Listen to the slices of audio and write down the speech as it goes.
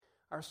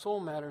Our Soul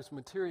Matters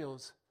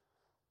materials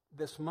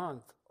this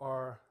month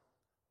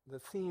the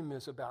theme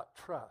is about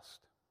trust.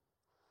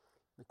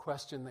 The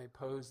question they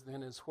pose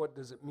then is, what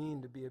does it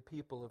mean to be a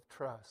people of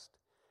trust?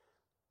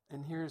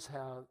 And here's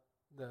how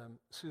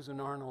Susan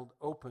Arnold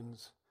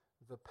opens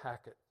the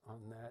packet on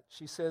that.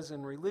 She says,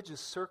 in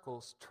religious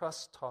circles,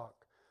 trust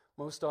talk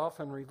most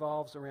often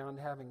revolves around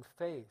having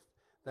faith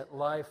that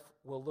life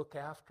will look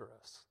after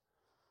us.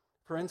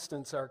 For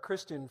instance, our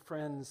Christian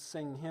friends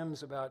sing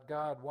hymns about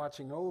God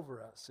watching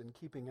over us and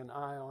keeping an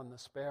eye on the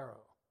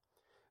sparrow.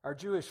 Our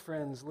Jewish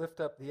friends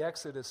lift up the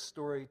Exodus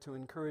story to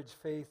encourage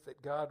faith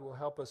that God will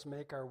help us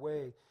make our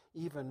way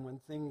even when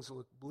things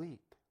look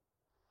bleak.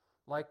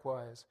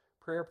 Likewise,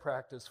 prayer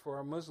practice for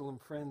our Muslim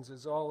friends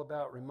is all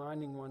about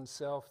reminding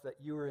oneself that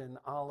you are in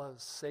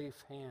Allah's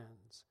safe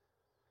hands.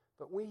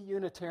 But we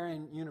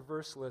Unitarian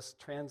Universalists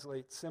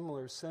translate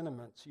similar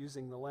sentiments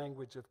using the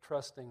language of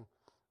trusting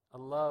a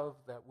love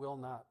that will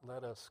not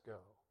let us go.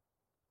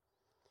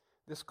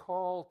 This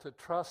call to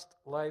trust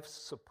life's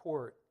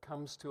support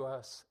comes to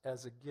us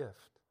as a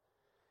gift.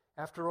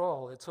 After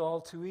all, it's all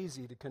too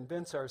easy to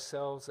convince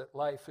ourselves that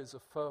life is a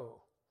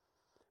foe.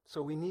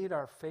 So we need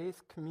our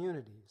faith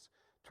communities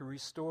to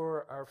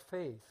restore our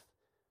faith,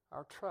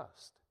 our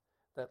trust,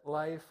 that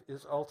life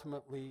is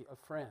ultimately a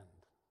friend.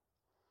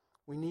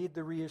 We need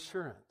the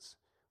reassurance.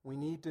 We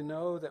need to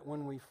know that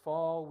when we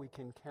fall, we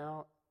can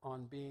count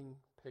on being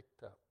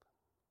picked up.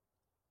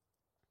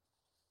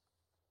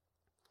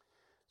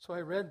 So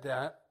I read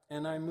that,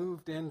 and I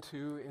moved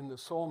into, in the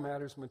Soul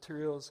Matters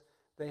materials,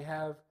 they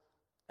have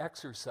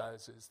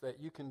exercises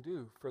that you can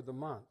do for the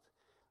month.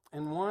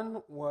 And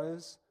one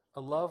was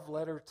a love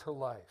letter to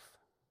life,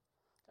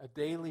 a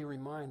daily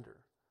reminder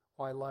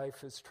why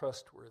life is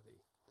trustworthy.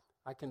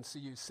 I can see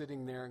you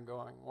sitting there and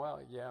going,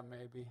 well, yeah,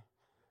 maybe.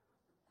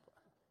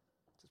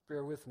 Just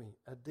bear with me.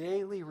 A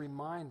daily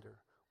reminder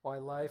why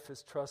life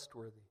is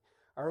trustworthy.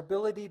 Our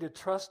ability to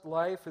trust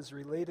life is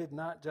related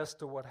not just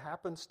to what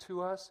happens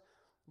to us,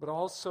 but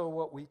also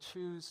what we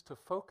choose to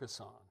focus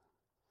on.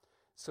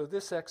 So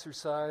this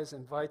exercise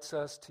invites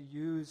us to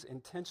use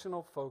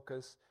intentional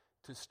focus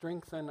to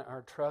strengthen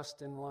our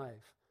trust in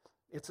life.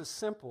 It's a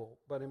simple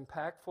but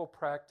impactful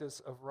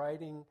practice of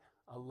writing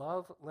a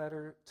love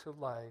letter to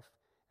life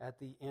at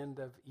the end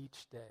of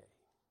each day.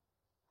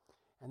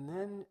 And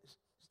then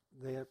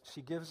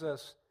she gives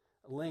us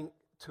a link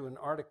to an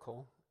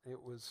article.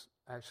 It was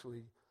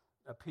actually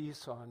a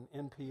piece on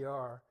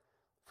NPR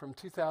from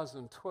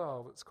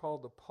 2012. It's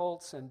called The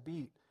Pulse and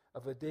Beat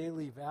of a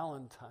Daily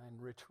Valentine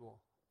Ritual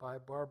by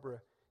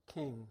Barbara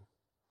King.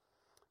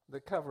 The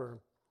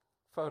cover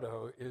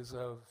photo is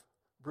of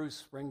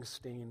Bruce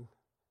Springsteen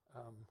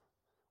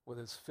with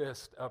his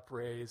fist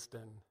upraised,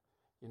 and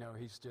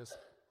he's just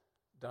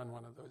done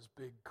one of those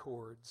big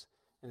chords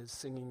and is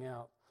singing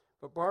out.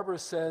 But Barbara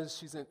says,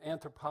 she's an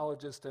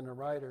anthropologist and a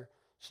writer,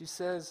 she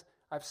says,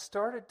 I've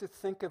started to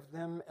think of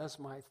them as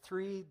my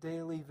 3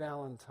 daily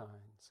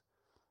Valentines.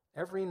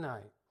 Every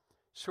night,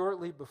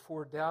 shortly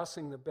before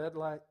dousing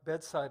the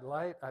bedside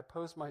light, I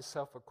pose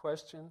myself a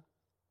question.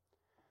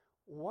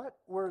 What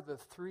were the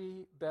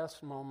 3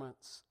 best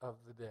moments of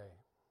the day?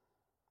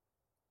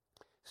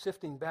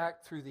 Sifting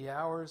back through the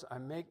hours, I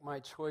make my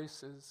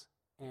choices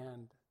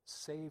and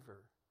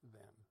savor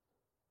them.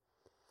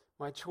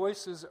 My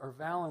choices are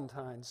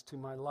Valentines to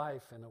my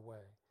life in a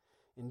way.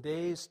 In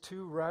days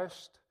too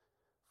rushed,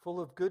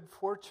 full of good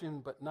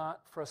fortune but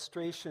not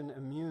frustration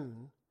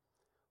immune,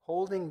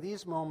 holding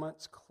these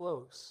moments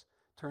close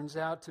turns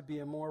out to be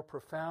a more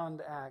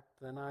profound act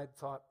than I'd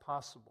thought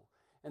possible.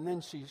 And then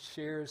she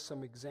shares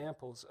some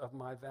examples of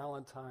my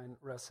Valentine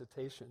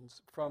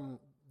recitations from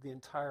the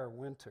entire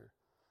winter.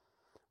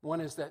 One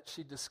is that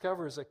she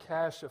discovers a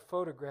cache of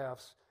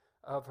photographs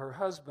of her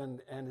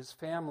husband and his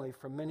family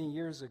from many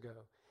years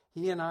ago.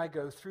 He and I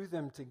go through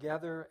them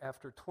together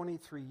after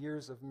 23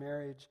 years of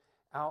marriage.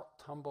 Out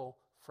tumble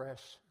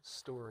fresh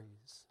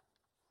stories.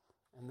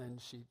 And then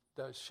she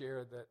does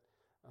share that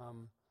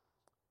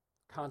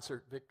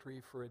concert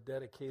victory for a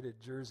dedicated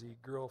Jersey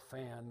girl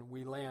fan.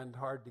 We land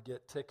hard to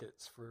get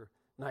tickets for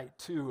night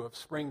 2 of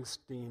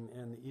Springsteen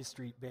and the E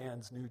Street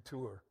Band's new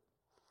tour.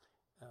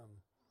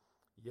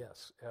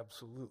 Yes,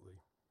 absolutely.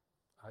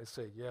 I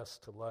say yes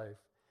to life.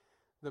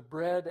 The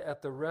bread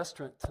at the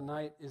restaurant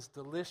tonight is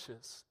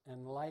delicious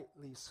and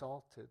lightly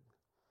salted.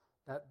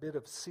 That bit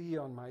of sea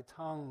on my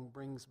tongue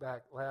brings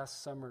back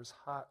last summer's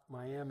hot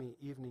Miami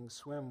evening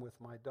swim with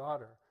my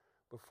daughter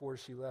before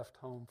she left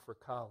home for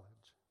college.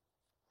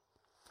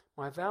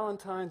 My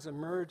Valentines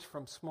emerge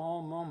from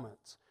small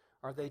moments.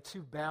 Are they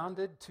too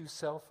bounded, too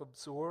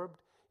self-absorbed?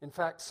 In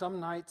fact, some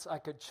nights I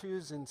could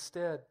choose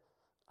instead,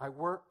 I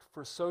worked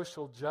for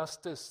social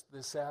justice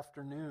this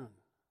afternoon,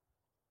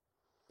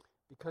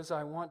 because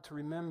I want to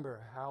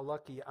remember how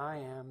lucky I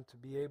am to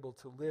be able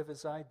to live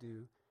as I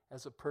do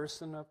as a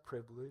person of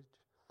privilege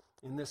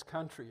in this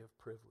country of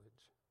privilege.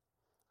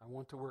 I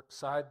want to work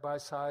side by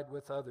side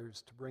with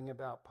others to bring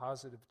about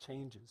positive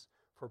changes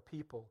for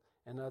people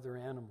and other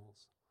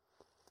animals.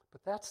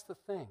 But that's the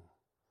thing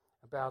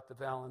about the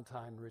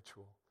Valentine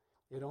ritual.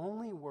 It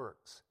only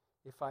works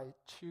if I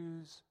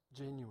choose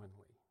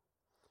genuinely,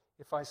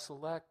 if I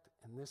select,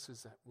 and this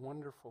is that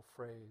wonderful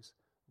phrase,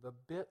 the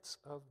bits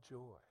of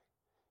joy,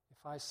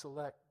 if I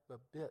select the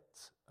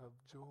bits of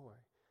joy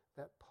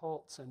that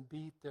pulse and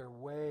beat their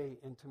way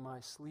into my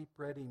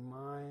sleep-ready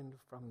mind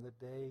from the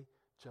day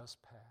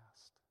just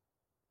past.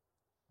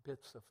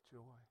 Bits of joy.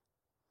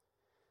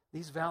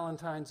 These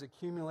Valentines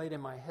accumulate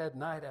in my head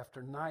night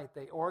after night.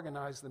 They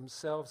organize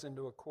themselves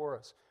into a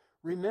chorus.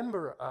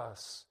 Remember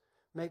us.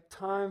 Make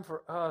time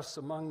for us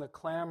among the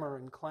clamor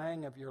and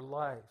clang of your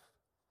life.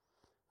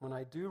 When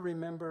I do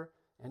remember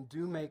and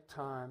do make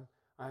time,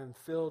 I am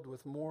filled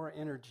with more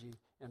energy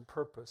and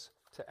purpose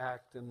to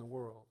act in the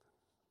world.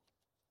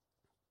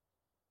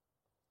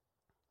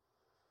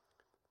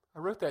 I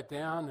wrote that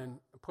down and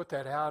put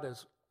that out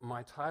as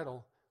my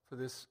title for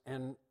this,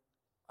 and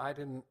I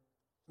didn't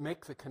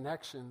make the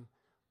connection,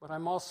 but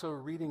I'm also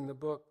reading the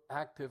book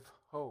Active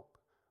Hope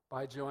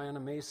by Joanna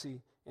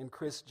Macy and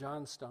Chris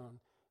Johnstone,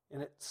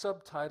 and its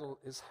subtitle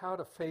is How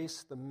to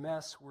Face the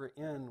Mess We're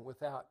In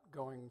Without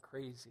Going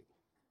Crazy.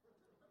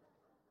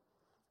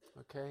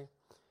 Okay?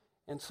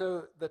 And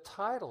so the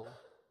title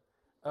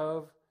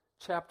of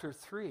chapter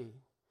 3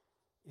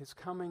 is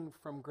coming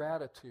from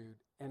gratitude,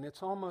 and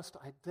it's almost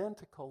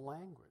identical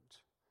language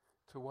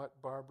to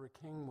what Barbara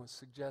King was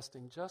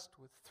suggesting, just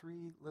with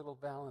 3 little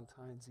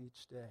Valentines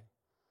each day.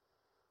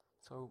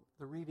 So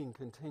the reading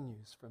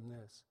continues from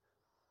this.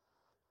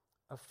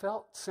 A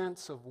felt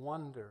sense of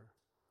wonder,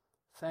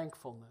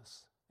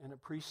 thankfulness, and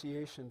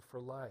appreciation for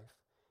life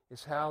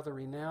is how the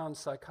renowned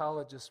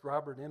psychologist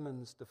Robert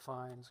Emmons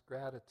defines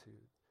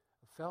gratitude.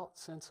 A felt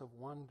sense of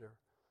wonder,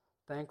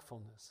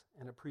 thankfulness,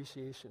 and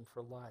appreciation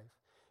for life.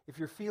 If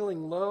you're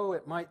feeling low,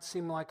 it might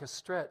seem like a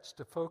stretch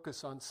to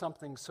focus on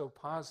something so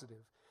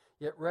positive.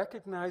 Yet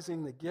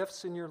recognizing the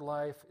gifts in your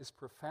life is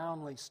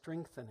profoundly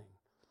strengthening.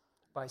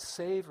 By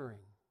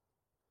savoring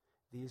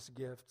these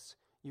gifts,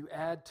 you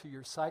add to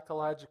your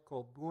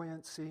psychological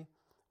buoyancy,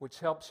 which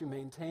helps you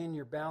maintain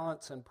your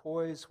balance and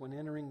poise when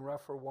entering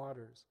rougher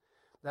waters.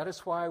 That is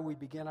why we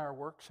begin our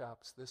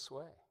workshops this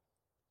way.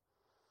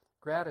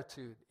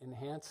 Gratitude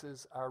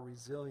enhances our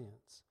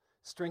resilience,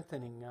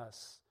 strengthening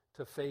us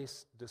to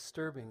face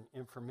disturbing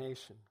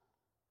information.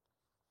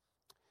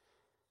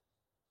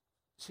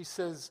 She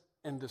says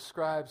and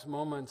describes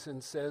moments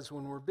and says,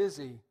 when we're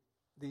busy,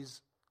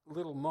 these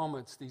little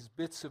moments, these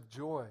bits of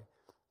joy,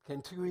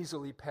 can too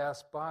easily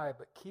pass by,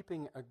 but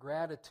keeping a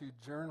gratitude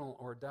journal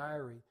or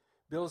diary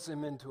builds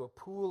them into a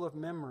pool of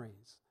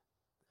memories.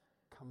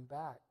 Come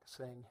back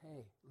saying,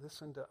 hey,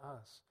 listen to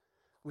us.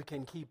 We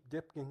can keep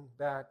dipping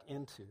back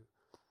into.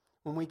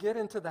 When we get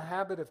into the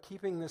habit of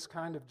keeping this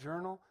kind of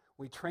journal,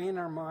 we train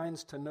our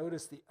minds to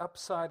notice the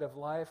upside of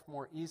life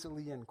more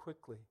easily and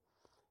quickly.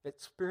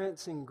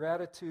 Experiencing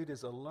gratitude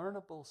is a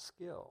learnable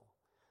skill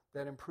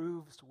that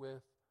improves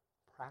with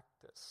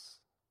practice.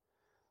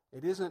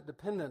 It isn't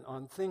dependent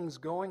on things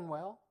going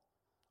well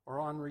or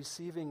on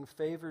receiving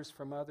favors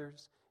from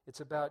others.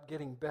 It's about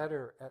getting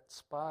better at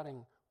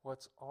spotting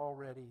what's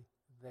already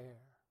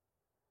there.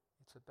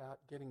 It's about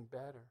getting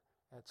better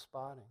at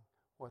spotting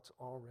what's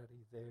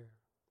already there.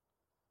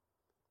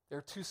 There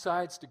are 2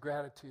 sides to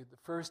gratitude. The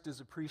first is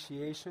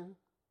appreciation.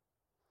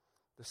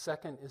 The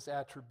second is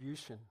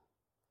attribution.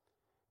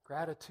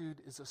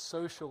 Gratitude is a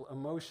social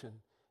emotion.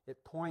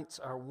 It points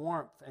our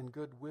warmth and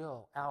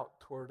goodwill out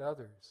toward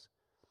others.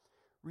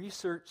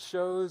 Research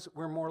shows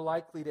we're more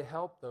likely to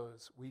help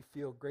those we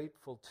feel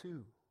grateful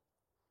to.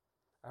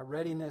 Our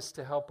readiness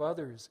to help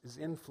others is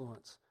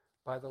influenced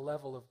by the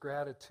level of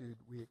gratitude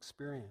we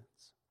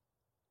experience.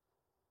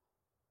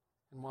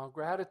 And while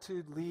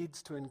gratitude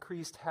leads to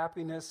increased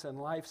happiness and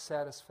life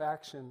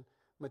satisfaction,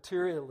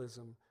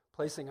 materialism,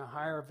 placing a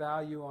higher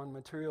value on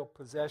material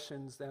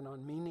possessions than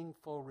on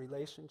meaningful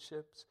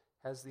relationships,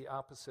 has the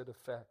opposite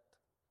effect.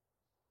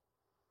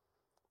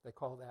 They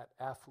call that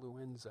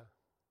affluenza.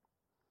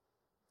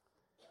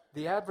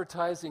 The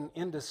advertising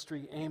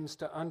industry aims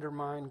to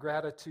undermine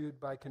gratitude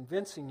by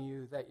convincing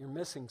you that you're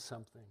missing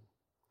something.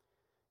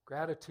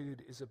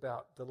 Gratitude is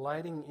about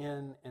delighting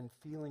in and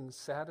feeling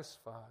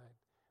satisfied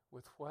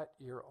with what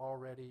you're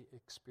already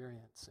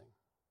experiencing.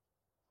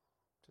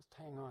 Just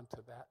hang on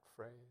to that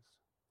phrase.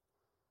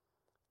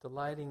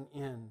 Delighting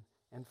in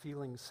and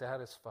feeling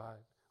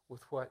satisfied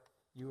with what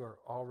you are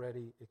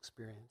already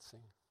experiencing.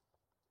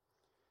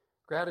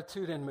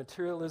 Gratitude and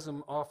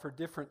materialism offer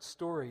different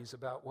stories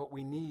about what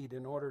we need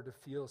in order to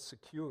feel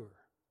secure.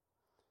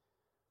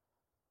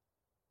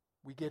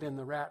 We get in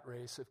the rat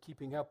race of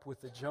keeping up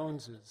with the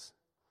Joneses.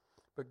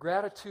 But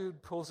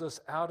gratitude pulls us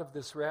out of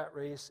this rat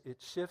race. It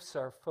shifts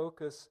our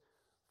focus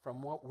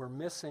from what we're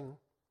missing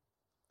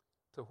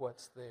to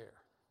what's there.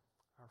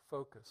 Our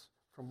focus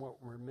from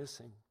what we're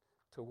missing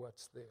to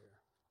what's there.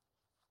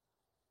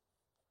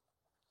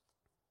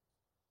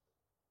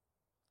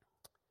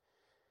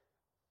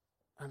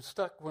 I'm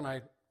stuck when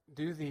I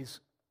do these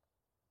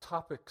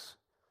topics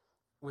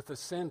with a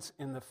sense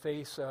in the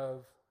face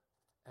of,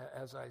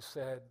 as I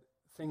said,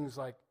 things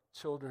like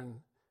children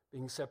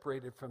being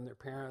separated from their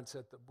parents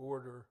at the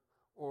border,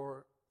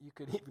 or you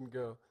could even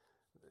go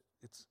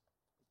it's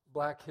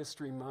Black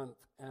History Month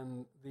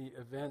and the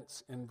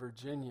events in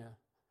Virginia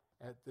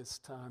at this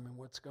time and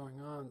what's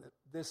going on, that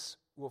this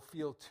will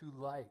feel too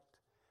light,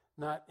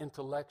 not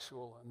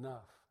intellectual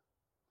enough.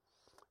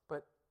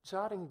 But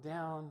jotting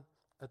down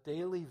a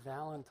daily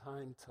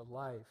Valentine to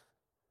life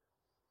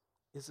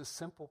is a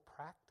simple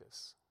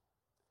practice.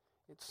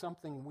 It's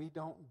something we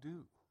don't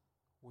do,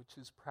 which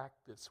is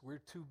practice.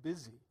 We're too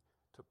busy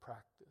to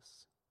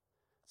practice.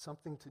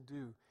 Something to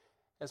do.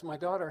 As my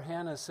daughter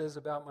Hannah says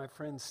about my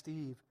friend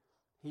Steve,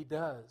 he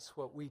does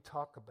what we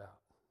talk about.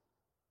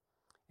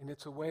 And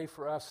it's a way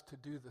for us to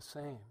do the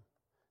same,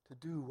 to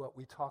do what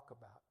we talk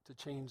about, to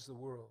change the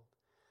world.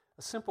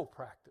 A simple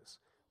practice,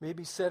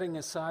 maybe setting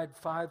aside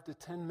 5 to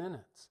 10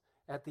 minutes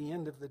at the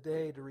end of the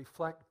day to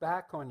reflect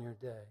back on your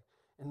day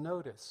and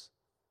notice,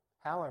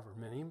 however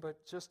many,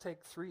 but just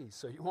take 3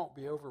 so you won't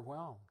be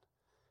overwhelmed.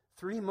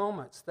 3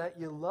 moments that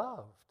you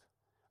loved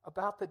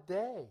about the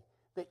day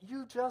that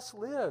you just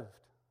lived.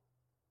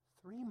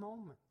 3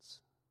 moments.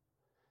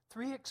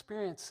 3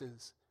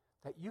 experiences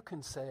that you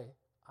can say,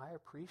 I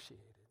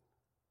appreciated.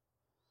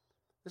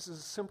 This is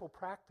a simple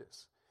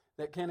practice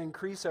that can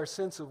increase our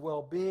sense of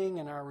well-being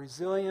and our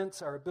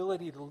resilience, our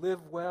ability to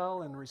live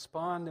well and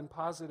respond in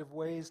positive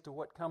ways to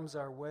what comes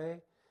our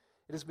way.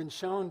 It has been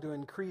shown to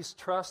increase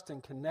trust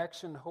and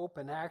connection, hope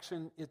and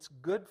action. It's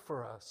good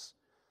for us.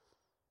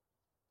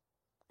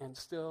 And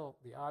still,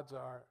 the odds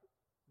are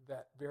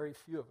that very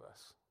few of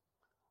us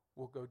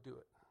will go do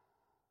it.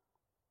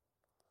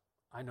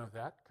 I know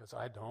that because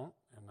I don't,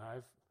 and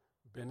I've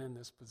been in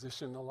this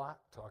position a lot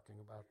talking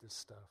about this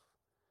stuff.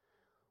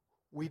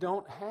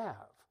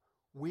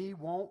 We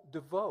won't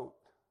devote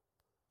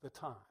the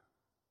time,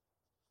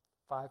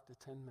 5 to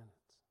 10 minutes,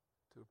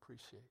 to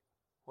appreciate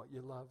what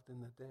you loved in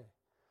the day.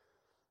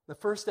 The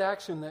first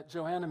action that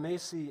Joanna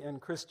Macy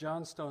and Chris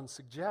Johnstone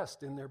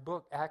suggest in their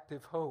book,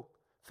 Active Hope,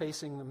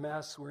 Facing the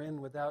Mess We're In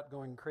Without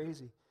Going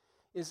Crazy,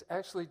 is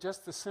actually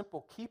just the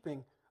simple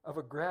keeping of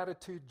a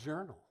gratitude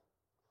journal.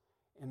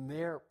 In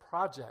their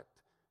project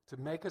to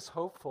make us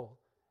hopeful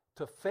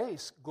to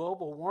face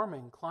global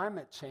warming,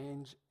 climate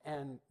change,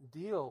 and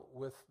deal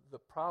with the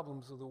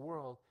problems of the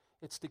world,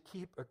 it's to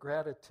keep a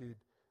gratitude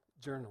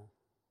journal.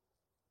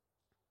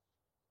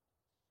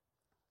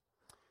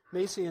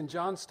 Macy and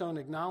Johnstone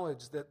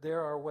acknowledge that there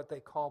are what they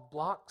call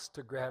blocks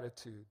to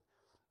gratitude,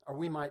 or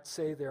we might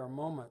say there are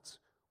moments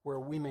where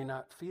we may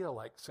not feel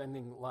like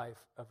sending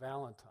life a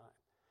Valentine.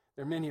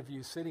 There are many of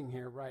you sitting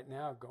here right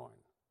now going,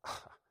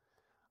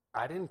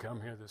 I didn't come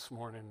here this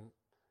morning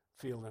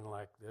feeling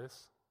like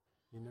this.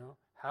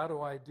 How do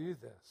I do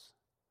this?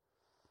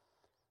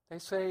 They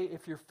say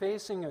if you're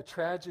facing a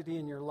tragedy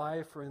in your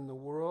life or in the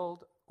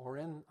world, or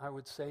I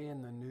would say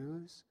in the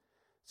news,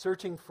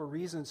 searching for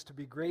reasons to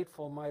be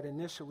grateful might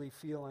initially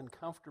feel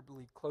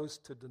uncomfortably close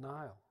to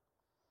denial.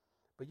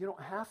 But you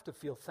don't have to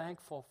feel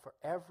thankful for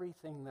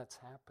everything that's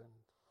happened.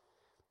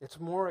 It's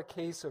more a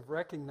case of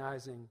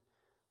recognizing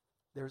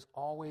there's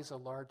always a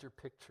larger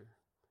picture,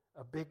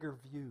 a bigger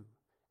view,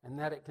 and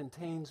that it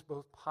contains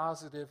both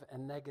positive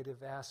and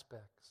negative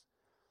aspects.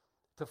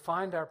 To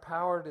find our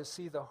power to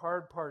see the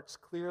hard parts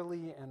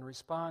clearly and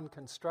respond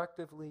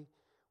constructively,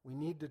 we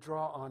need to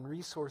draw on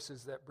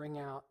resources that bring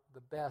out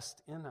the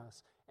best in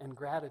us, and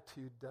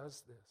gratitude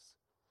does this.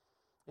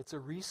 It's a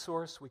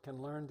resource we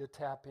can learn to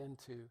tap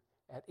into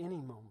at any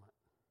moment.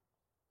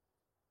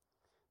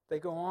 They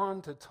go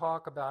on to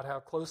talk about how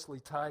closely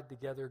tied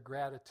together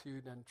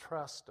gratitude and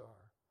trust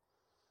are.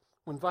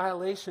 When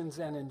violations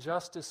and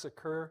injustice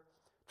occur,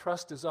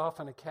 trust is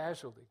often a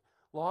casualty.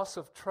 Loss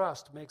of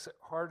trust makes it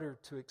harder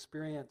to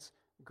experience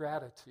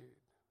gratitude.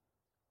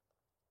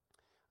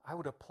 I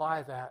would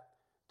apply that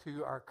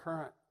to our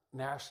current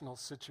national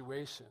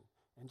situation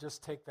and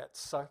just take that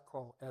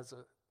cycle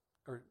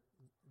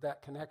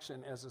that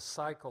connection as a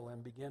cycle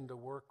and begin to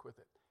work with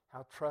it.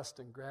 How trust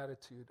and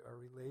gratitude are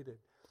related.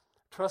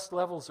 Trust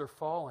levels are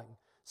falling.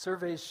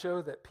 Surveys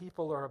show that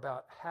people are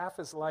about half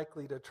as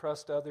likely to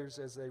trust others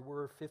as they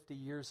were 50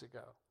 years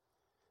ago.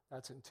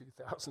 That's in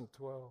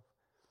 2012.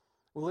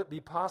 Will it be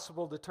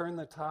possible to turn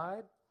the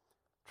tide?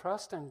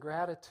 Trust and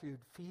gratitude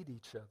feed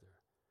each other.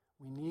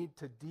 We need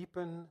to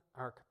deepen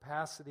our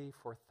capacity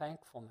for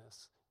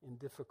thankfulness in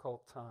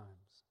difficult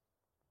times.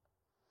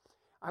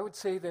 I would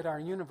say that our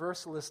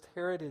universalist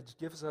heritage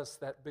gives us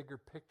that bigger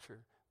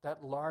picture,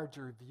 that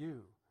larger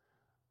view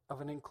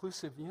of an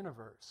inclusive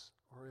universe,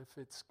 or if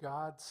it's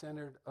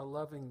God-centered, a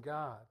loving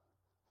God.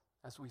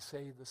 As we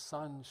say, the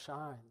sun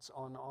shines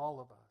on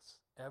all of us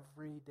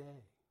every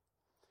day.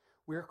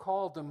 We're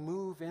called to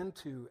move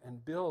into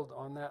and build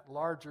on that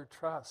larger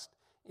trust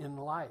in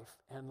life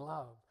and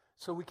love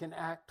so we can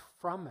act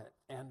from it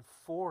and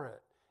for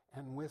it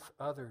and with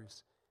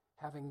others,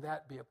 having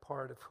that be a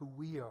part of who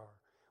we are.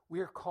 We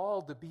are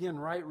called to be in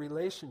right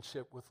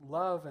relationship with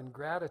love and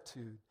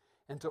gratitude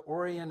and to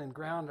orient and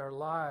ground our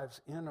lives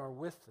in or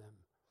with them,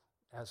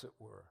 as it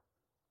were.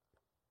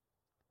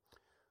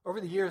 Over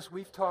the years,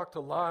 we've talked a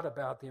lot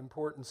about the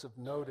importance of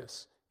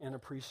notice and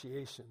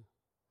appreciation.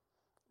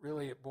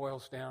 Really, it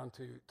boils down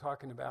to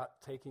talking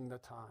about taking the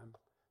time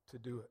to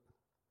do it.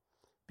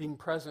 being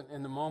present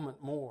in the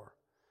moment more,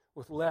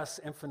 with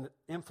less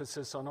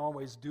emphasis on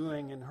always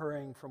doing and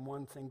hurrying from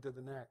one thing to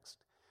the next.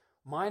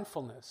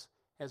 Mindfulness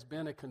has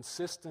been a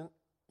consistent,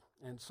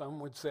 and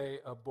some would say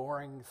a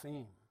boring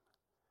theme,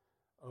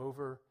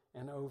 over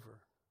and over.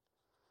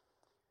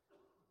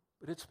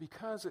 But it's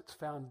because it's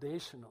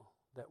foundational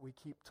that we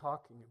keep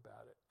talking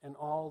about it, and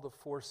all the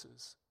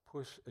forces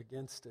push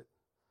against it.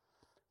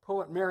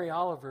 Poet Mary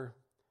Oliver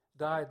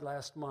died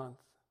last month,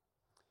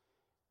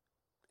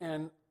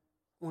 and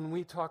when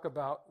we talk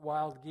about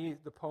wild geese,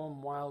 the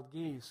poem Wild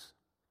Geese,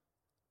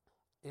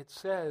 it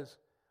says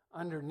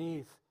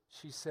underneath,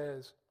 she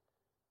says,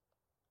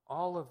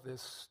 all of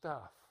this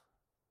stuff,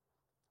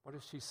 what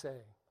does she say?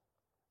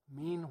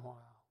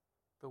 Meanwhile,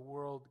 the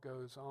world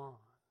goes on.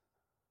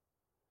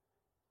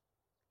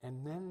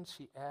 And then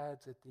she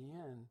adds at the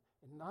end,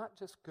 it not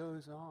just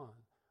goes on,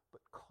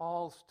 but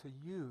calls to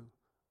you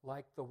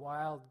like the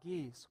wild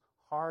geese,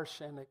 harsh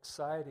and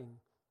exciting,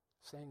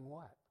 saying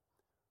what?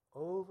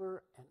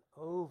 Over and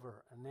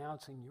over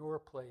announcing your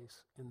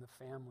place in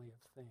the family of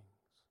things.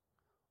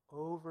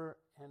 Over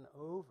and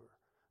over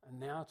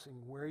announcing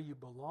where you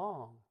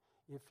belong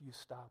if you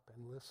stop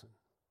and listen.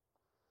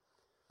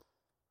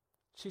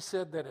 She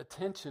said that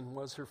attention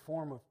was her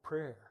form of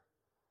prayer.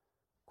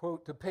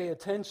 Quote, to pay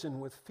attention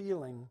with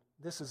feeling,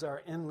 this is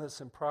our endless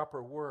and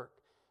proper work.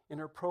 In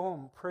her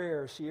poem,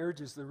 Prayer, she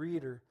urges the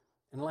reader,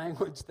 in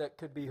language that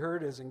could be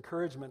heard as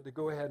encouragement, to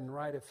go ahead and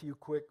write a few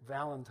quick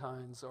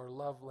valentines or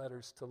love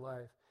letters to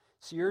life.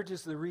 She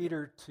urges the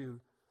reader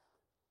to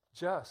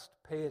just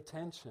pay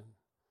attention,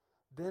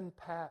 then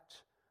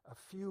patch a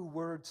few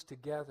words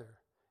together,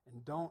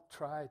 and don't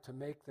try to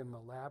make them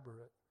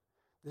elaborate.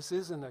 This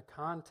isn't a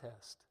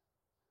contest,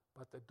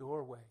 but the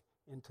doorway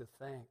into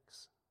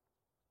thanks.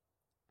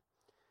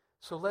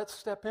 So let's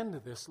step into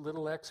this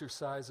little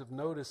exercise of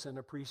notice and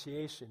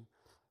appreciation.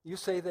 You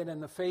say that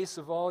in the face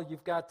of all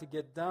you've got to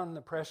get done,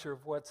 the pressure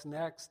of what's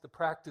next, the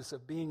practice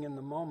of being in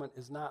the moment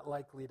is not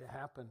likely to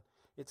happen.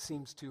 It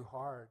seems too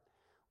hard.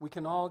 We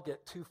can all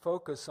get too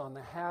focused on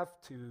the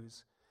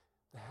have-tos.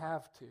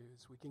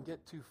 We can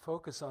get too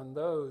focused on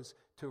those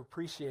to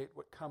appreciate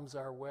what comes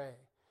our way.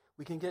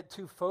 We can get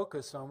too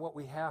focused on what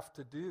we have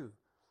to do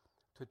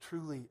to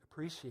truly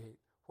appreciate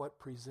what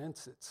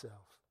presents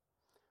itself.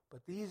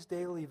 But these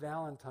daily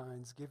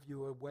Valentines give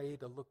you a way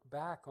to look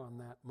back on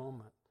that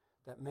moment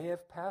that may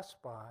have passed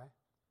by,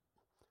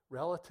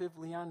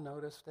 relatively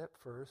unnoticed at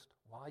first,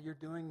 while you're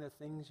doing the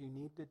things you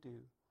need to do.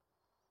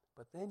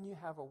 But then you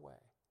have a way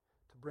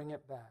to bring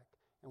it back.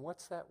 And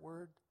what's that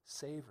word?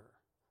 Savor.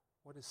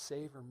 What does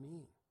savor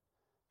mean?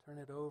 Turn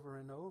it over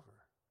and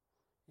over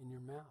in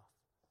your mouth.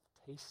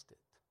 Taste it.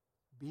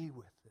 Be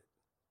with it.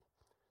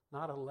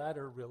 Not a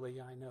letter,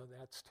 really. I know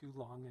that's too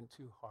long and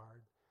too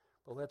hard.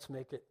 But let's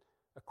make it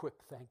a quick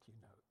thank you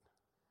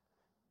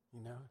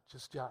note.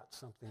 Just jot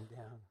something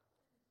down.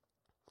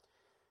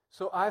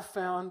 So I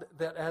found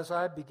that as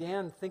I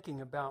began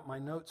thinking about my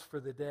notes for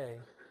the day,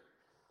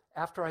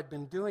 after I'd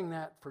been doing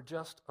that for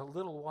just a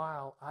little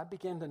while, I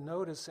began to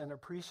notice and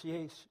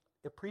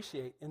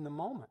appreciate in the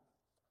moment.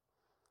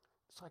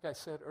 It's like I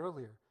said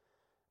earlier,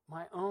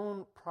 my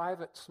own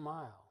private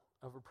smile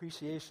of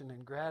appreciation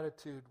and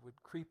gratitude would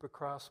creep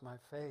across my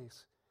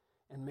face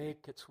and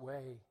make its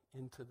way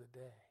into the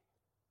day.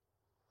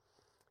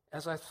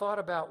 As I thought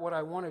about what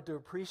I wanted to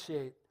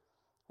appreciate,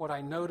 what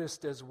I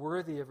noticed as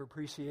worthy of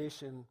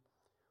appreciation,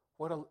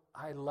 what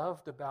I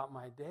loved about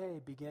my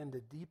day began to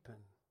deepen.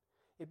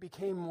 It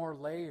became more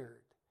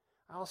layered.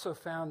 I also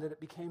found that it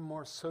became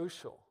more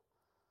social.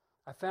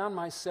 I found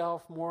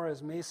myself more,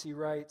 as Macy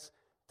writes,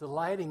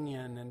 delighting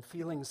in and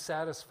feeling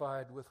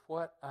satisfied with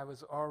what I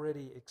was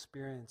already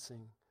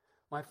experiencing.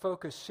 My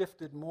focus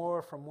shifted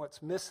more from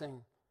what's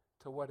missing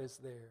to what is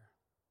there.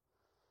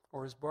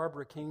 Or as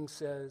Barbara King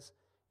says,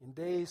 in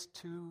days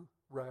too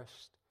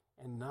rushed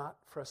and not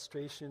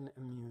frustration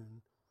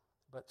immune,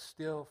 but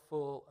still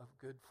full of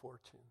good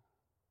fortune,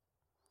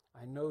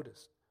 I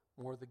noticed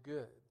more the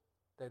good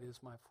that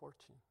is my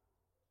fortune.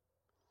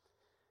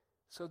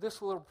 So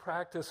this little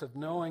practice of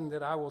knowing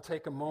that I will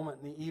take a moment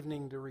in the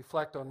evening to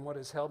reflect on what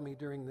has held me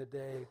during the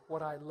day,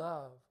 what I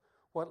love,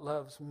 what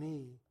loves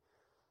me,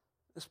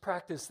 this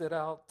practice that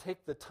I'll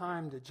take the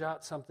time to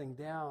jot something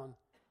down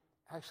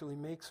actually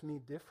makes me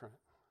different.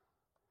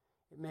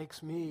 It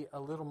makes me a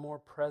little more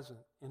present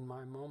in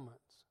my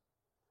moments,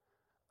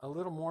 a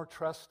little more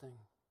trusting,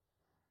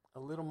 a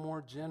little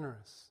more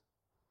generous,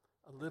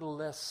 a little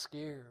less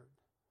scared,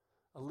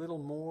 a little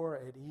more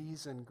at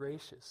ease and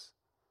gracious.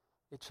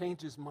 It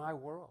changes my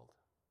world.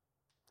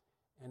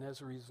 And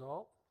as a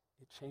result,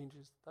 it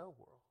changes the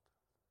world.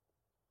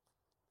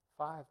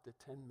 5 to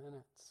 10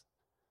 minutes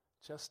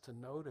just to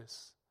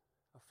notice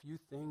a few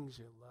things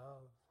you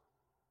love.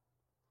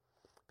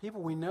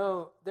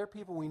 There are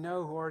people we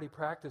know who already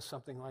practice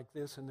something like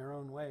this in their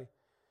own way.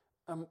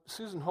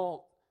 Susan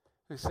Holt,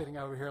 who's sitting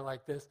over here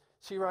like this,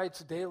 she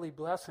writes daily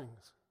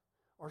blessings.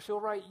 Or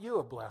she'll write you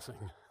a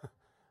blessing.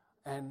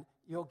 And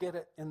you'll get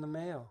it in the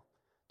mail.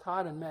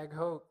 Todd and Meg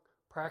Hoke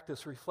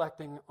practice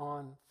reflecting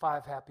on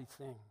 5 happy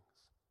things.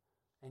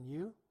 And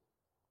you?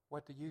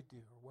 What do you do,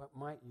 or what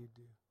might you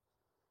do?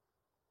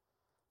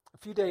 A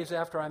few days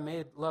after I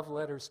made Love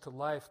Letters to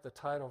Life the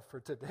title for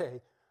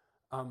today,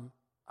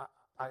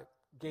 I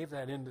gave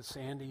that in to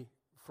Sandy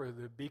for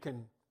the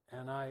Beacon,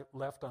 and I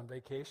left on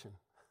vacation.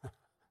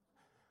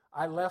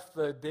 I left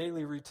the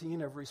daily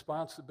routine of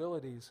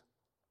responsibilities,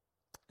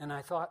 and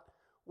I thought,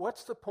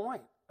 what's the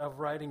point of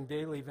writing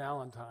daily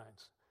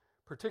Valentines,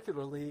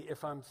 particularly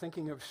if I'm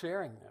thinking of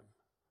sharing them?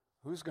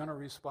 Who's going to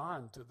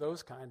respond to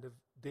those kind of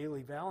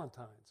daily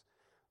Valentines?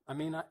 I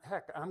mean,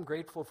 heck, I'm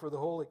grateful for the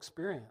whole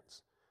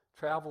experience.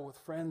 Travel with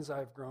friends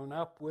I've grown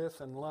up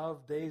with and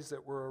loved, days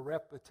that were a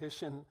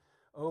repetition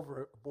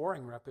over a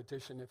boring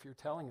repetition, if you're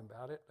telling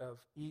about it, of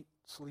eat,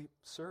 sleep,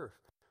 surf.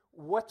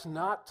 What's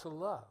not to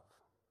love?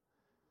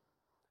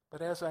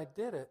 But as I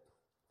did it,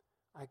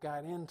 I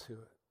got into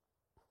it.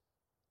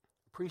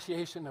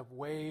 Appreciation of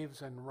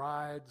waves and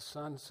rides,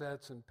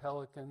 sunsets and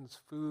pelicans,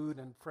 food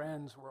and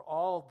friends were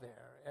all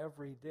there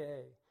every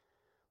day.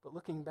 But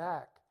looking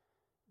back,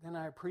 then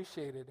I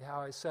appreciated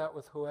how I sat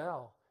with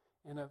Joel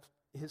and of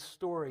his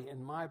story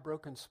in my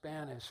broken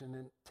Spanish and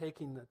in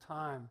taking the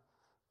time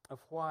of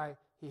why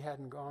he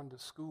hadn't gone to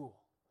school.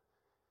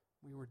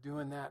 We were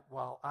doing that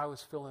while I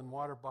was filling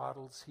water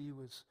bottles, he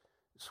was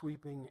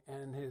sweeping,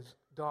 and his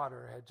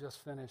daughter had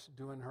just finished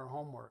doing her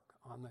homework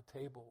on the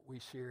table we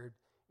shared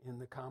in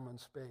the common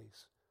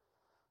space.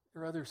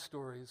 There are other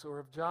stories, or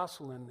of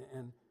Jocelyn,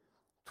 and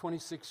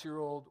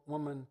 26-year-old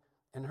woman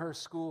and her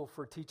school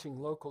for teaching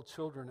local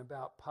children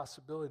about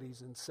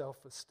possibilities and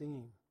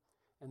self-esteem,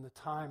 and the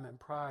time and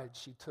pride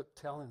she took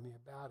telling me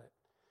about it.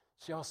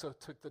 She also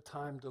took the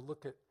time to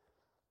look at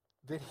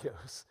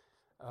videos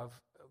of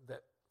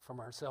that from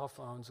our cell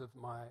phones of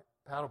my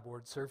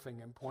paddleboard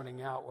surfing and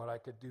pointing out what I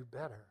could do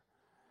better,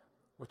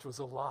 which was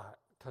a lot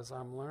because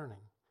I'm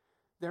learning.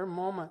 There are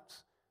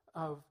moments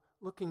of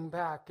looking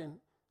back and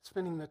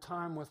spending the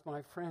time with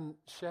my friend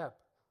Shep,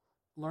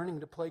 learning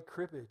to play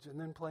cribbage and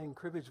then playing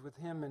cribbage with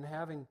him and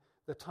having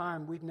the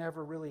time we'd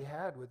never really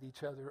had with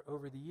each other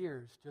over the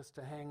years just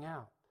to hang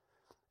out.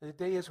 The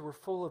days were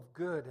full of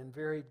good and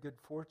varied good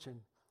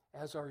fortune,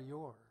 as are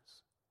yours,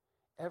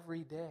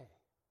 every day.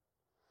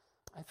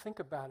 I think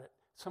about it.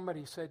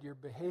 Somebody said you're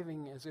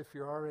behaving as if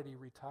you're already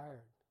retired.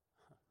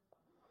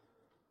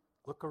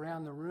 Look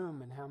around the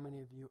room and how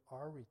many of you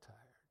are retired.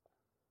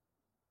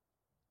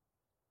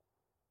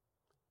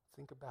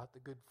 Think about the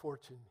good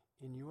fortune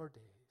in your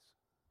days.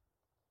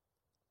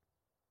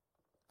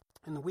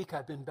 In the week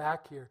I've been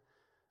back here,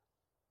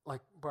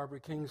 like Barbara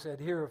King said,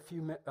 here are a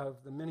few of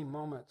the many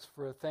moments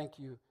for a thank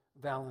you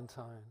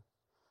Valentine.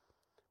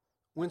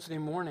 Wednesday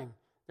morning,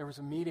 there was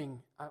a meeting.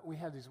 We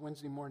had these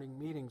Wednesday morning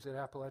meetings at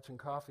Appalachian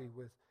Coffee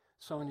with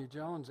Sonia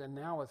Jones and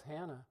now with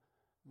Hannah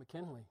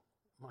McKinley,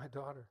 my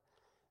daughter.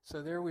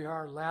 So there we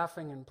are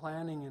laughing and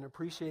planning and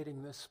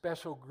appreciating this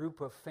special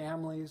group of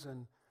families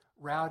and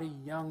rowdy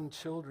young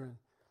children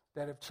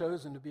that have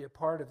chosen to be a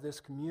part of this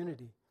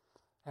community,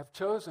 have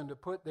chosen to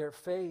put their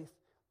faith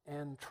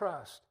and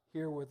trust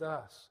here with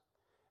us.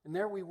 And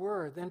there we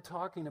were, then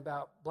talking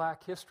about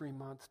Black History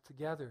Month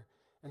together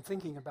and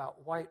thinking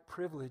about white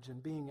privilege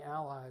and being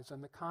allies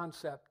and the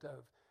concept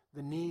of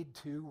the need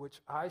to, which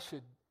I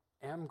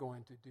am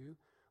going to do,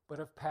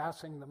 but of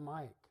passing the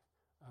mic,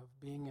 of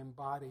being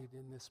embodied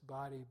in this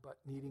body, but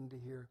needing to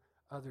hear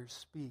others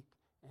speak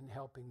and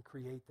helping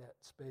create that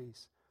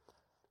space.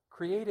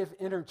 Creative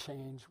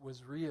interchange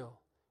was real.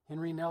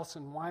 Henry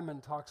Nelson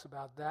Wyman talks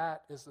about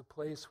that as the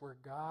place where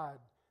God,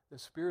 the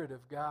Spirit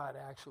of God,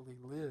 actually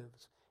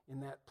lives,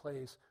 in that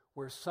place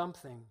where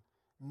something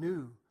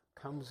new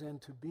comes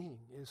into being,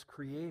 is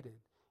created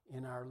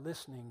in our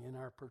listening, in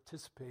our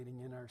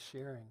participating, in our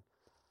sharing.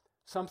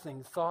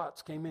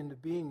 Thoughts came into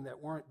being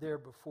that weren't there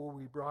before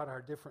we brought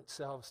our different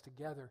selves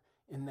together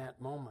in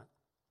that moment.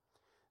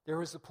 There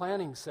was a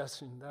planning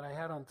session that I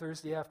had on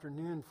Thursday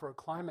afternoon for a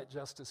climate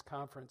justice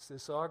conference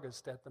this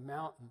August at the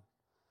mountain,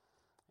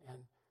 and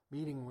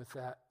meeting with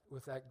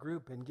that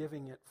group and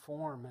giving it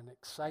form and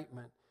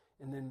excitement,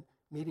 and then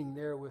meeting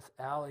there with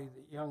Allie,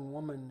 the young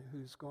woman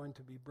who's going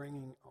to be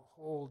bringing a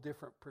whole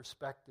different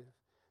perspective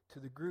to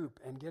the group,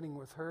 and getting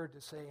with her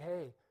to say,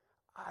 hey,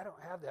 I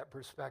don't have that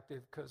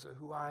perspective because of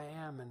who I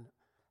am and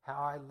how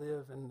I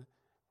live and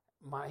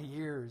my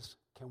years.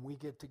 Can we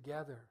get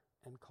together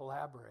and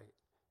collaborate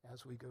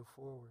as we go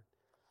forward?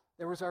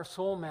 There was our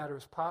Soul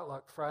Matters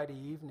potluck Friday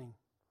evening.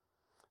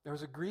 There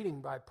was a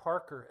greeting by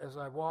Parker as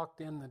I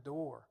walked in the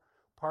door.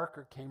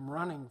 Parker came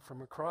running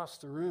from across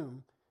the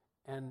room,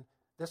 and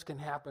this can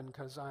happen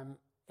because I'm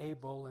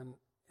able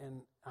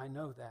and I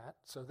know that,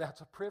 so that's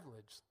a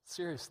privilege,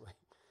 seriously.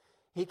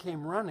 He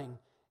came running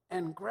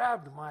and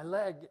grabbed my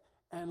leg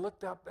and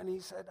looked up and he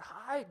said,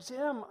 "Hi,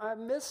 Jim, I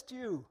missed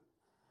you."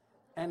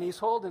 And he's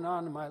holding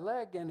on to my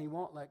leg and he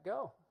won't let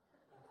go.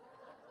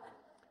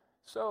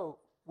 So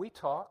we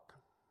talk,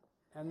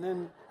 and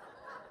then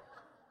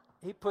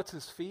he puts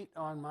his feet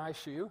on my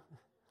shoe,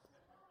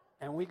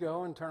 and we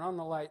go and turn on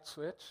the light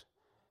switch,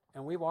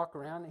 and we walk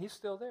around, and he's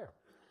still there.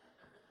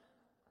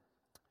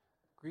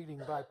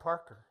 Greeting by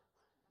Parker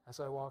as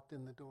I walked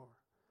in the door.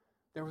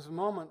 There was a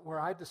moment where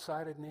I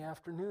decided in the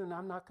afternoon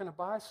I'm not going to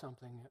buy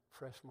something at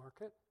Fresh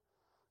Market,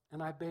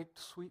 and I baked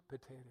sweet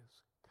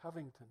potatoes,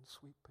 Covington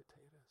sweet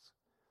potatoes.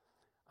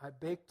 I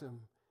baked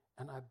them,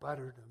 and I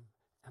buttered them,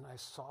 and I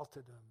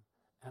salted them,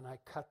 and I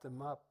cut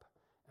them up,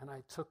 and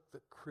I took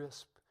the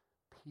crisp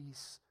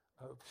piece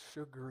of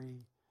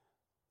sugary,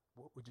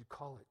 what would you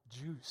call it,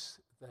 juice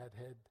that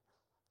had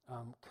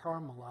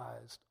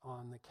caramelized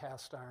on the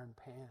cast iron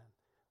pan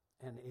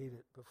and ate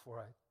it before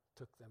I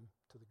took them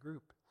to the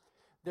group.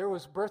 There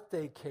was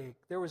birthday cake.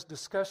 There was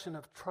discussion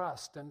of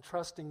trust and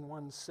trusting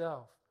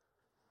oneself.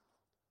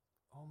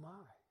 Oh my,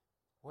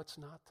 what's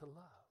not to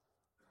love?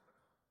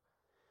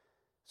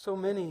 So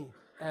many,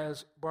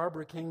 as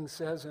Barbara King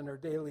says in her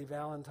Daily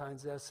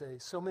Valentine's essay,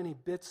 so many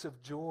bits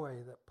of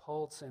joy that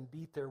pulse and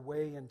beat their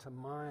way into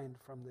mind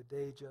from the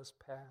day just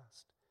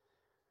past.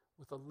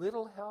 With a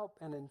little help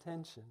and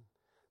intention,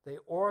 they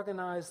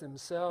organize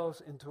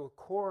themselves into a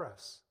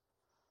chorus.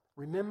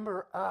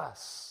 Remember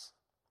us.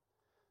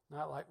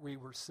 Not like we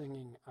were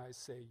singing, I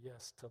say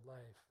yes to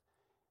life.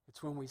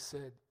 It's when we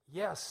said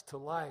yes to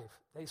life.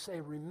 They say,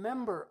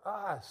 remember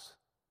us.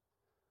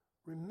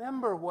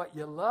 Remember what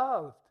you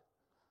loved.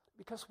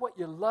 Because what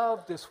you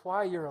loved is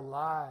why you're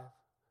alive.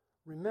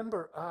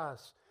 Remember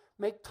us.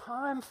 Make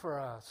time for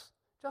us.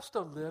 Just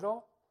a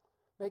little.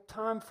 Make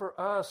time for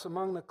us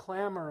among the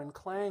clamor and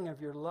clang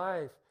of your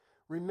life.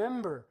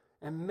 Remember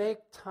and make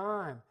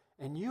time,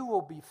 and you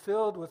will be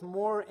filled with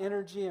more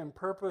energy and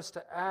purpose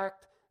to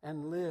act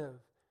and live,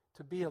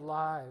 to be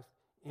alive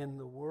in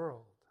the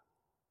world.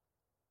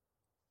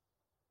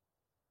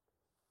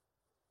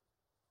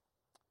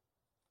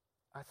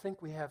 I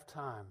think we have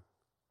time.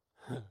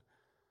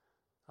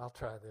 I'll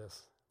try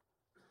this.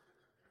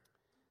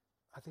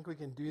 I think we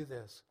can do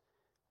this.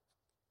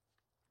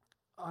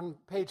 On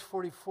page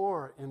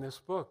 44 in this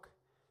book,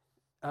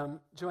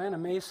 Joanna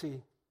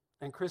Macy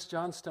and Chris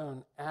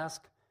Johnstone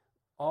ask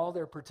all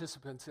their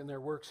participants in their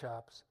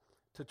workshops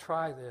to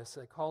try this.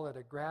 They call it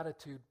a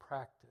gratitude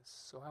practice.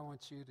 So I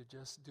want you to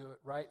just do it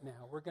right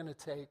now. We're going to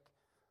take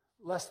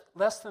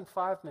less than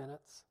 5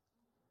 minutes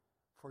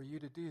for you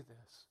to do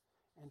this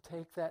and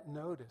take that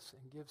notice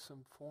and give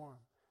some form,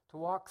 to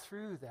walk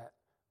through that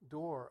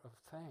door of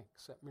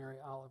thanks that Mary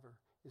Oliver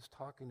is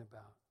talking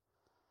about.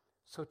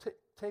 So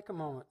take a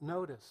moment,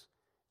 notice,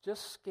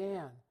 just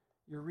scan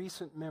your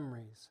recent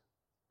memories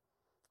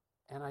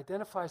and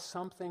identify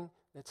something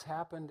that's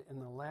happened in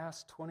the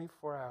last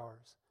 24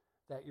 hours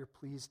that you're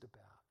pleased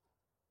about.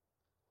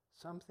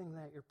 Something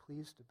that you're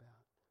pleased about.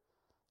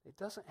 It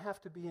doesn't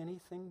have to be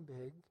anything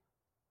big,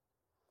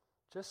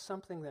 just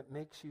something that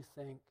makes you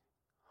think,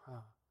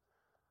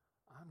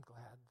 I'm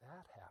glad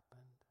that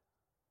happened.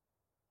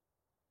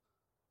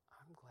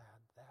 I'm glad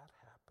that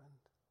happened.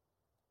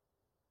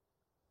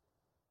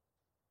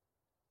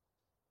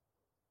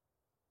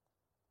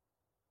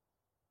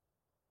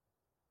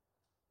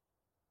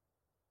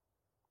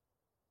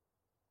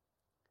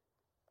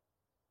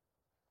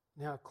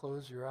 Now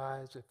close your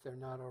eyes if they're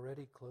not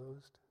already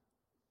closed.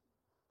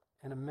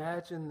 And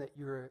imagine that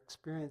you're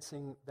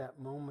experiencing that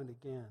moment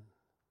again.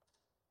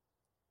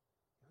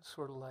 It was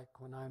sort of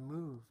like when I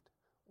moved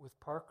with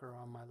Parker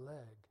on my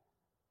leg.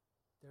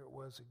 There it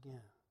was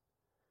again.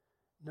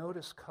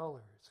 Notice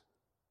colors,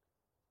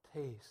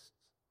 tastes,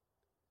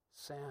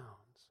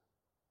 sounds,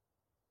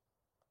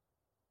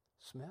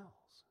 smells.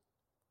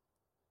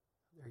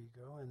 There you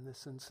go, and the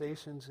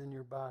sensations in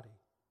your body.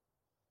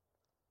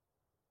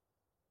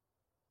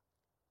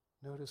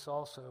 Notice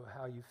also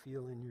how you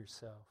feel in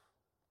yourself.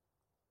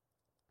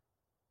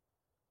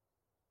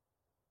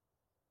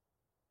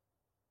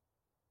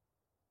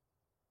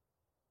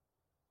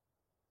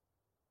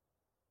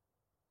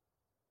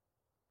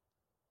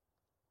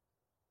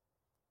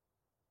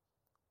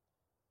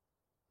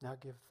 Now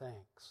give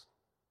thanks.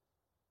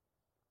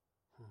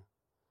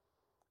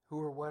 Who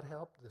or what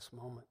helped this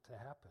moment to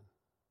happen?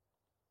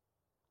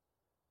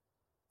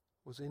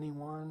 Was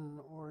anyone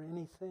or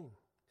anything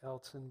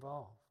else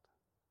involved?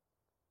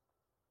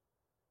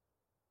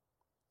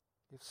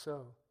 If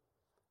so,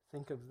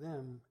 think of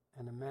them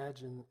and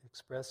imagine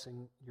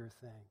expressing your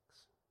thanks.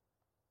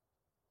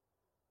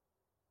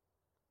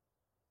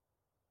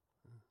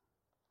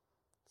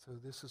 So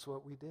this is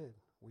what we did.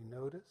 We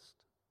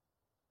noticed,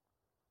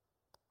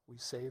 we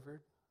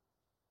savored,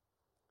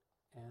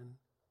 and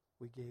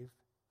we gave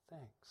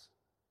thanks.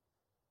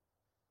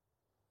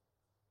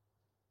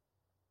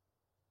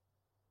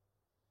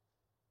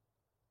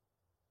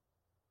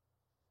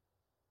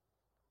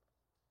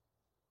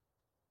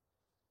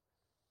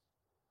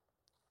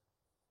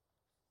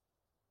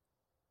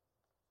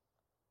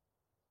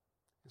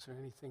 Is there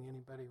anything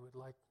anybody would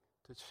like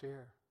to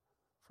share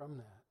from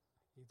that?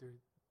 Either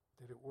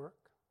did it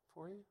work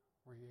for you?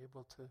 Were you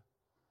able to?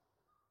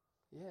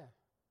 Yeah.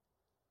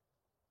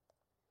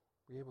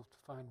 Were you able to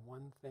find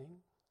one thing?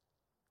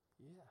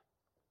 Yeah.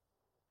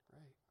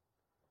 Right.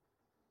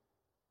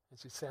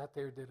 As you sat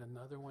there, did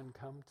another one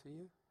come to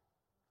you?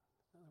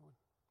 Another one?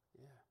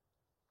 Yeah.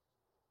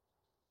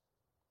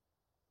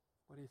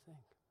 What do you think?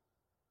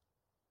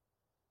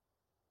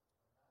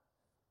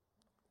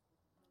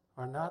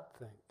 or not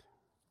think.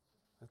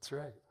 That's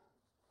right.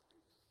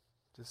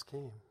 Just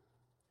came.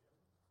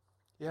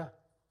 Yeah.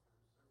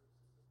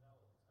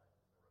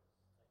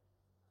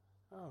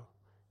 Oh,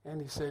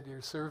 and he said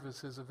your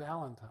service is a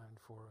Valentine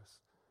for us.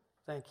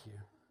 Thank you.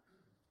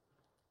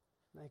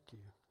 Thank you.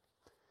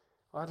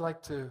 Well, I'd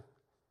like to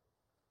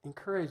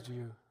encourage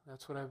you,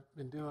 that's what I've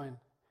been doing,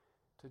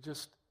 to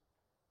just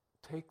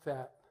take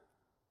that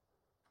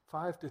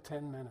 5 to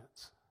 10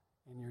 minutes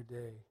in your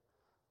day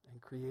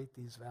and create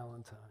these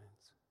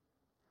Valentines.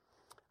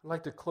 I'd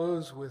like to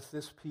close with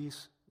this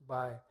piece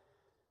by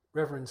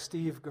Reverend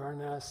Steve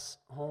Garnaas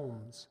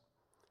Holmes.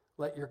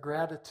 Let your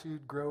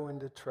gratitude grow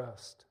into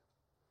trust.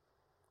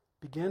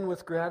 Begin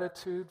with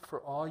gratitude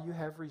for all you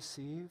have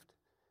received,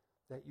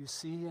 that you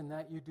see and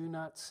that you do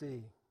not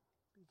see.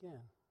 Begin.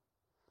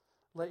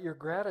 Let your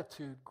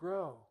gratitude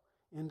grow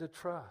into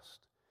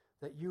trust,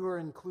 that you are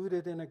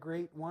included in a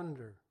great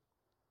wonder.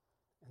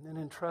 And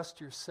then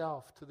entrust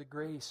yourself to the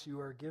grace you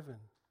are given.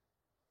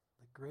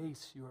 The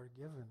grace you are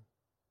given.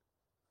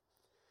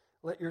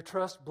 Let your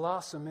trust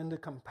blossom into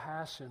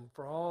compassion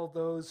for all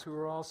those who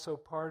are also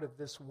part of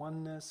this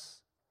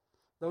oneness,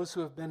 those who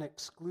have been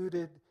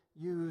excluded,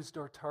 used,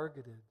 or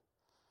targeted.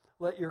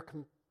 Let your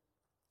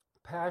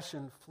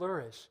compassion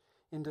flourish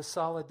into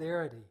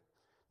solidarity,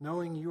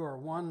 knowing you are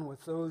one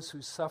with those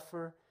who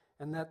suffer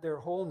and that their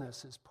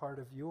wholeness is part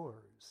of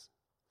yours.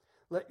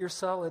 Let your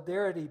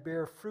solidarity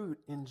bear fruit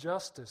in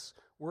justice,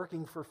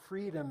 working for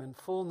freedom and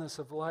fullness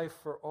of life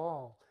for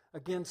all,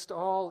 against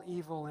all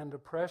evil and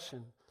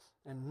oppression.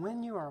 And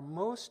when you are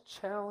most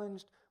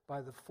challenged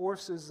by the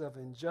forces of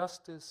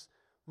injustice,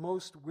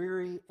 most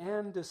weary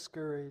and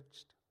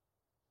discouraged,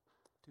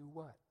 do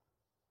what?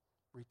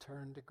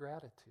 Return to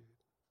gratitude.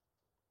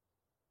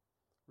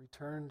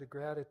 Return to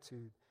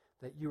gratitude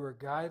that you are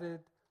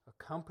guided,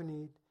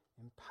 accompanied,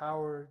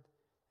 empowered,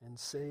 and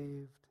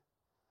saved,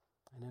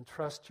 and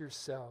entrust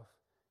yourself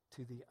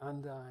to the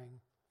undying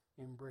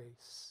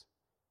embrace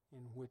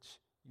in which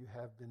you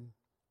have been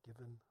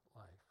given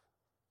life.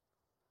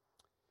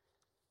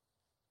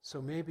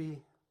 So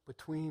maybe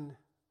between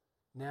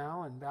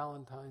now and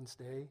Valentine's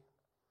Day,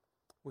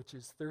 which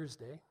is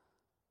Thursday,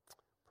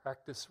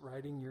 practice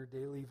writing your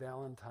daily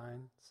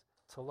Valentines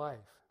to life.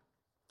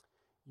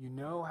 You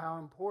know how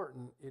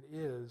important it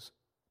is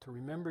to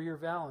remember your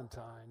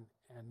Valentine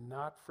and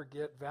not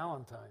forget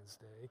Valentine's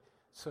Day,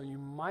 so you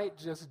might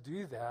just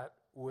do that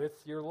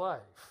with your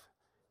life.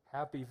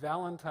 Happy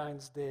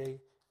Valentine's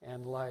Day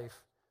and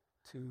life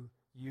to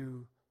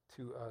you,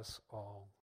 to us all.